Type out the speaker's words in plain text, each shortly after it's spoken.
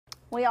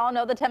We all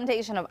know the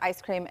temptation of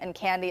ice cream and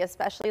candy,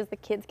 especially as the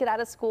kids get out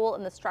of school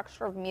and the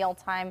structure of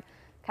mealtime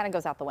kind of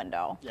goes out the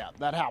window. Yeah,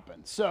 that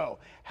happens. So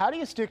how do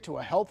you stick to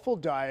a healthful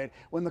diet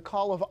when the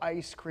call of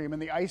ice cream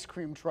and the ice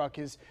cream truck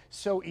is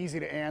so easy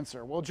to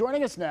answer? Well,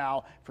 joining us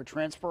now for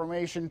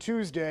Transformation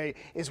Tuesday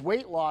is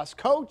weight loss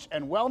coach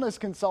and wellness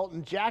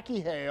consultant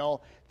Jackie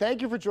Hale.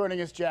 Thank you for joining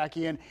us,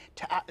 Jackie. And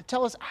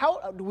tell us,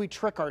 how do we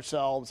trick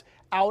ourselves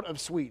out of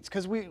sweets?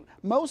 Because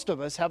most of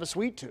us have a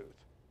sweet tooth.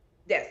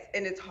 Yes,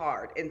 and it's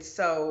hard. And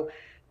so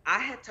I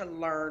had to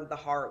learn the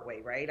hard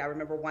way, right? I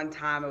remember one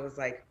time I was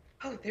like,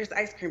 oh, there's the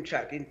ice cream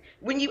truck. And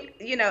when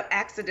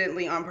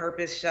accidentally on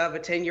purpose shove a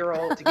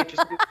 10-year-old to get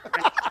your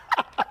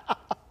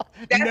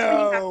that's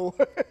no.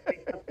 when you have to say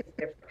something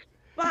different.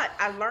 But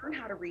I learned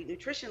how to read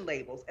nutrition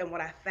labels. And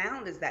what I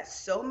found is that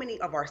so many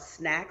of our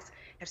snacks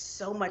have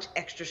so much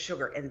extra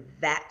sugar, and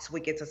that's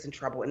what gets us in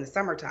trouble in the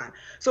summertime.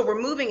 So we're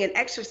moving and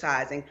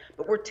exercising,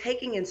 but we're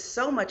taking in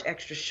so much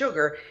extra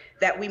sugar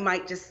that we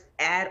might just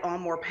add on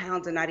more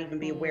pounds and not even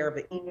be aware of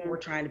it, even when we're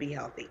trying to be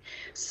healthy.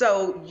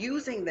 So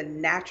using the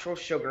natural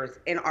sugars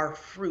in our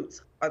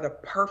fruits are the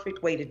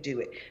perfect way to do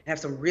it and have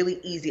some really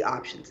easy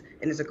options.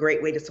 And it's a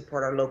great way to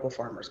support our local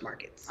farmers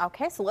markets.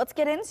 Okay, so let's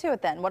get into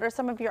it then. What are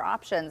some of your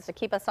options to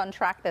keep us on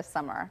track this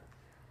summer?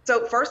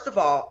 So first of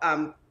all,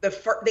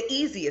 the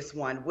easiest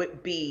one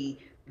would be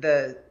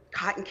the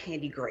cotton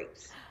candy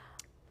grapes.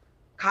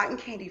 Cotton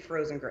candy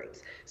frozen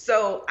grapes.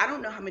 So I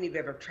don't know how many of you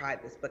have ever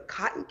tried this, but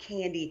cotton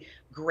candy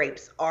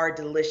grapes are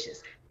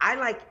delicious. I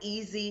like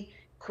easy,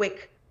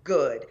 quick,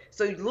 good.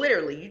 So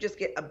literally you just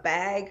get a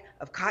bag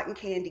of cotton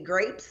candy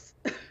grapes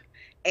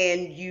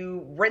and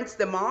you rinse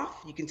them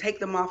off. You can take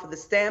them off of the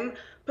stem,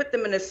 put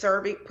them in a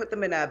serving, put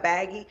them in a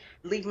baggie,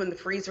 leave them in the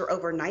freezer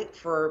overnight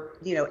for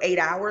 8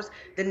 hours.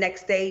 The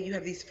next day you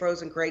have these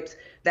frozen grapes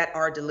that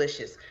are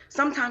delicious.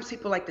 Sometimes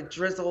people like to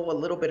drizzle a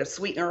little bit of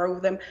sweetener over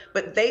them,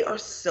 but they are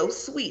so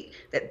sweet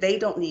that they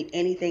don't need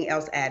anything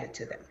else added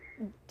to them.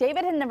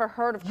 David had never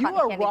heard of cotton candy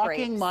grapes. You are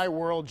rocking my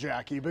world,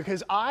 Jackie,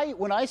 because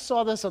when I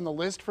saw this on the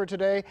list for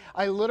today,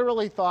 I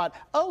literally thought,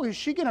 oh, is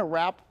she going to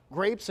wrap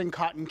grapes in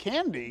cotton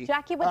candy?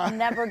 Jackie would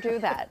never do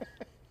that.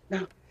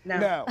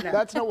 No,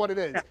 that's not what it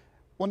is. No.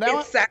 Well, now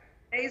it's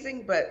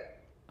amazing, but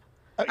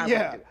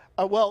yeah.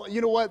 Well,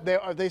 you know what?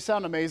 They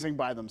sound amazing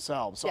by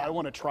themselves, so yeah. I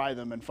want to try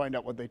them and find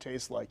out what they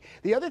taste like.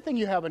 The other thing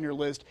you have on your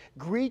list,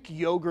 Greek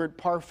yogurt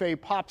parfait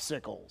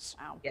popsicles.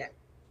 Wow. Yeah.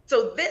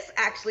 So this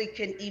actually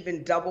can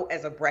even double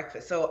as a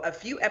breakfast. So a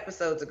few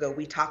episodes ago,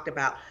 we talked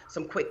about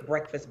some quick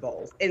breakfast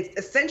bowls. And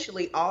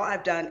essentially all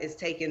I've done is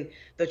taken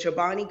the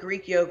Chobani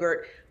Greek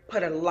yogurt,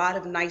 put a lot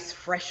of nice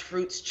fresh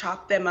fruits,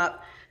 chop them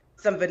up,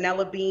 some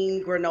vanilla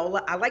bean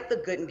granola. I like the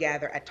Good and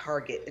Gather at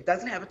Target. It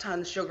doesn't have a ton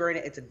of sugar in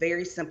it. It's a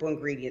very simple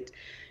ingredient.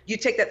 You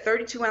take that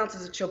 32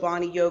 ounces of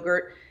Chobani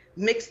yogurt,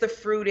 mix the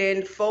fruit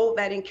in, fold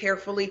that in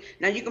carefully.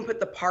 Now you can put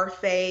the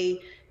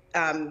parfait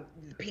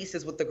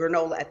pieces with the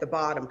granola at the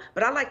bottom,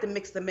 but I like to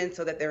mix them in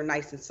so that they're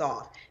nice and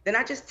soft. Then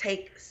I just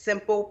take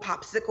simple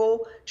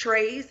popsicle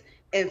trays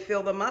and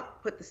fill them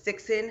up, put the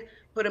sticks in,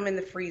 put them in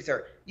the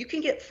freezer. You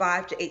can get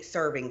 5 to 8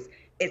 servings.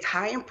 It's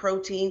high in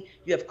protein,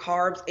 you have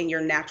carbs and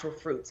your natural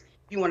fruits.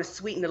 If you want to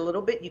sweeten it a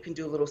little bit, you can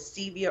do a little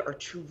stevia or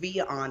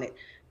Truvia on it,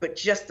 but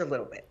just a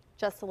little bit.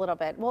 Just a little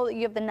bit. Well,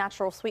 you have the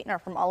natural sweetener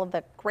from all of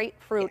the great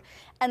fruit.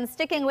 Yeah. And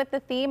sticking with the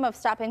theme of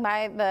stopping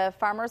by the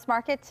farmer's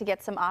market to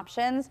get some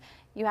options,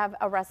 you have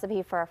a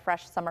recipe for a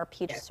fresh summer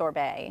peach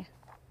sorbet.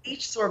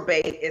 Peach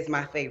sorbet is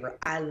my favorite.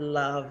 I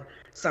love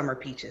summer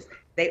peaches.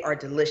 They are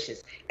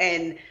delicious.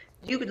 And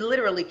you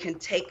literally can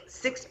take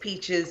 6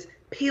 peaches,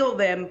 peel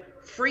them,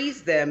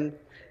 freeze them,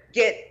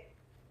 get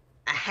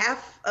a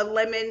half a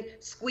lemon,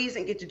 squeeze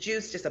and get the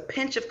juice, just a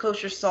pinch of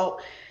kosher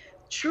salt.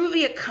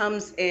 Truvia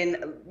comes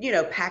in,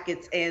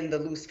 packets in the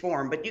loose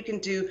form, but you can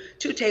do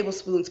 2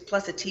 tablespoons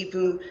plus a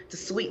teaspoon to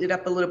sweeten it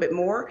up a little bit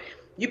more.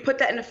 You put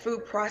that in a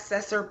food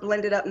processor,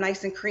 blend it up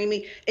nice and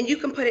creamy, and you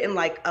can put it in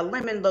like a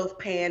lemon loaf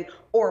pan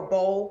or a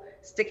bowl,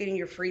 stick it in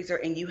your freezer,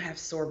 and you have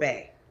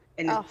sorbet,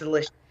 and it's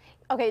delicious.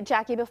 Okay,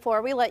 Jackie,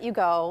 before we let you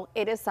go,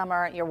 it is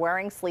summer, you're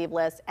wearing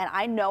sleeveless, and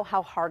I know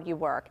how hard you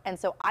work. And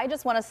so I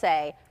just want to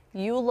say,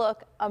 you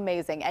look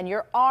amazing, and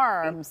your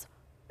arms,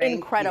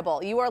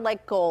 incredible. You are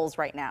like goals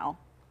right now.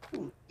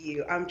 Thank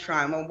you. I'm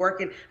trying. I'm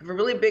working. I have a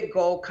really big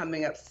goal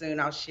coming up soon.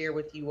 I'll share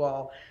with you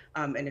all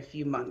in a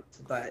few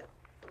months. But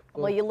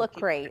well, you look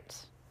great.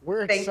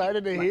 We're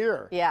excited to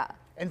hear. Yeah.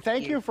 And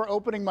thank you for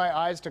opening my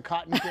eyes to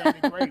cotton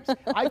candy grapes.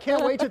 I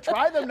can't wait to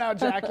try them now,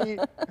 Jackie.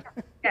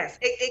 Yes,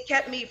 it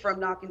kept me from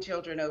knocking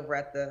children over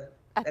at the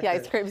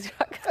ice cream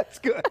truck. That's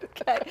good.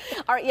 Okay.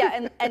 All right.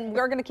 Yeah. And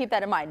we're going to keep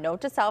that in mind. Note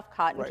to self,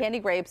 cotton candy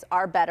grapes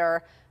are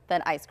better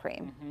than ice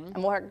cream.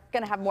 And we're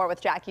going to have more with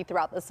Jackie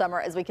throughout the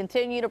summer as we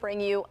continue to bring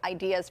you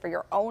ideas for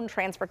your own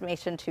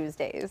Transformation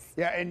Tuesdays.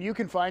 Yeah, and you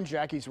can find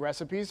Jackie's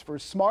recipes for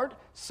smart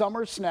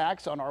summer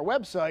snacks on our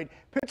website,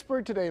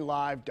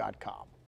 pittsburghtodaylive.com.